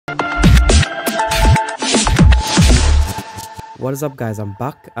What is up guys, I'm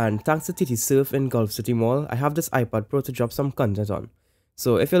back, and thanks to TTSURF in Gulf City Mall, I have this iPad Pro to drop some content on.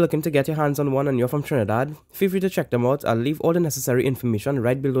 So if you're looking to get your hands on one and you're from Trinidad, feel free to check them out. I'll leave all the necessary information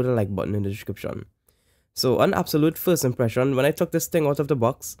right below the like button in the description. So an absolute first impression, when I took this thing out of the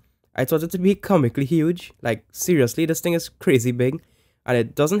box, I thought it to be comically huge. Like seriously, this thing is crazy big, and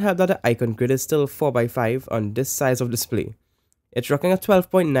it doesn't help that the icon grid is still 4x5 on this size of display. It's rocking a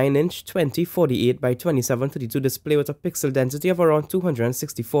 12.9-inch 2048 by 2732 display with a pixel density of around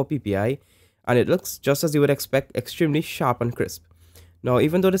 264 ppi, and it looks, just as you would expect, extremely sharp and crisp. Now,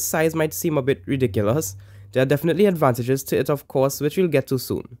 even though the size might seem a bit ridiculous, there are definitely advantages to it, of course, which we'll get to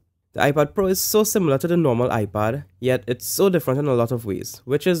soon. The iPad Pro is so similar to the normal iPad, yet it's so different in a lot of ways,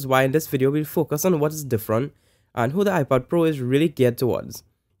 which is why in this video we'll focus on what is different and who the iPad Pro is really geared towards.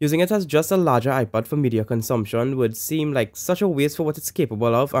 Using it as just a larger iPad for media consumption would seem like such a waste for what it's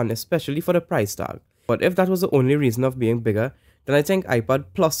capable of, and especially for the price tag. But if that was the only reason of being bigger, then I think iPad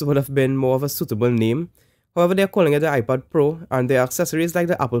Plus would have been more of a suitable name. However, they're calling it the iPad Pro, and their accessories like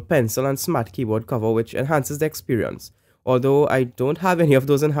the Apple Pencil and Smart Keyboard cover, which enhances the experience. Although I don't have any of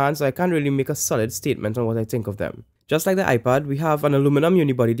those in hand, so I can't really make a solid statement on what I think of them. Just like the iPad, we have an aluminum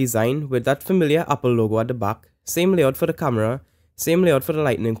unibody design with that familiar Apple logo at the back, same layout for the camera, same layout for the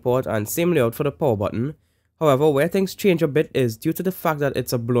lightning port, and same layout for the power button. However, where things change a bit is due to the fact that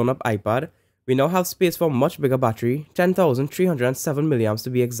it's a blown up iPad. We now have space for a much bigger battery, 10,307 mAh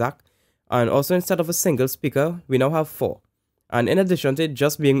to be exact, and also instead of a single speaker, we now have 4. And in addition to it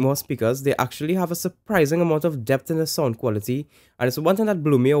just being more speakers, they actually have a surprising amount of depth in the sound quality, and it's one thing that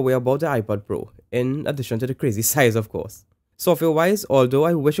blew me away about the iPad Pro, in addition to the crazy size of course. Software wise, although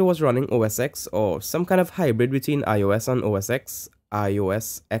I wish it was running OS X or some kind of hybrid between iOS and OS X,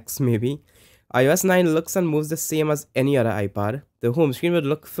 iOS X maybe, iOS 9 looks and moves the same as any other iPad. The home screen would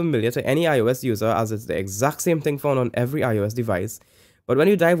look familiar to any iOS user as it's the exact same thing found on every iOS device. But when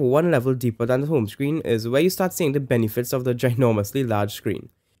you dive one level deeper than the home screen is where you start seeing the benefits of the ginormously large screen.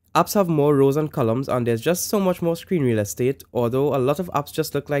 Apps have more rows and columns, and there's just so much more screen real estate, although a lot of apps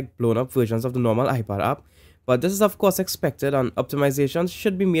just look like blown up versions of the normal iPad app. But this is of course expected, and optimizations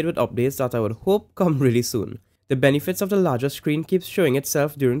should be made with updates that I would hope come really soon. The benefits of the larger screen keeps showing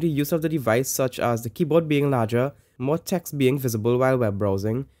itself during the use of the device, such as the keyboard being larger, more text being visible while web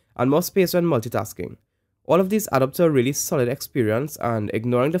browsing, and more space when multitasking. All of these add up to a really solid experience, and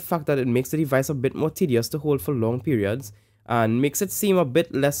ignoring the fact that it makes the device a bit more tedious to hold for long periods and makes it seem a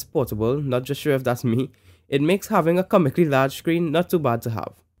bit less portable, not just sure if that's me, it makes having a comically large screen not too bad to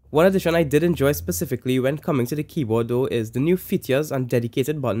have. One addition I did enjoy specifically when coming to the keyboard though is the new features and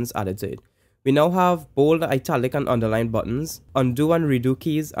dedicated buttons added to it. We now have bold, italic and underline buttons, undo and redo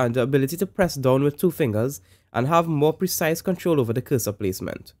keys, and the ability to press down with 2 fingers and have more precise control over the cursor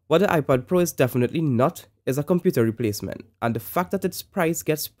placement. What the iPad Pro is definitely not is a computer replacement, and the fact that its price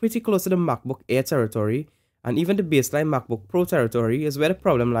gets pretty close to the MacBook Air territory and even the baseline MacBook Pro territory is where the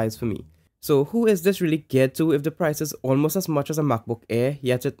problem lies for me. So who is this really geared to if the price is almost as much as a MacBook Air,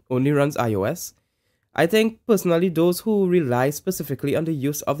 yet it only runs iOS? I think personally those who rely specifically on the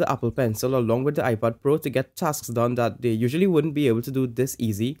use of the Apple Pencil along with the iPad Pro to get tasks done that they usually wouldn't be able to do this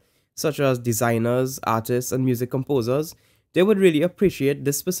easy, such as designers, artists and music composers, they would really appreciate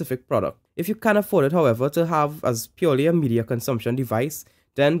this specific product. If you can't afford it, however, to have as purely a media consumption device,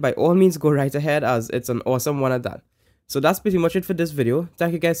 then by all means go right ahead, as it's an awesome one at that. So that's pretty much it for this video.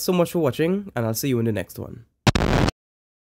 Thank you guys so much for watching, and I'll see you in the next one.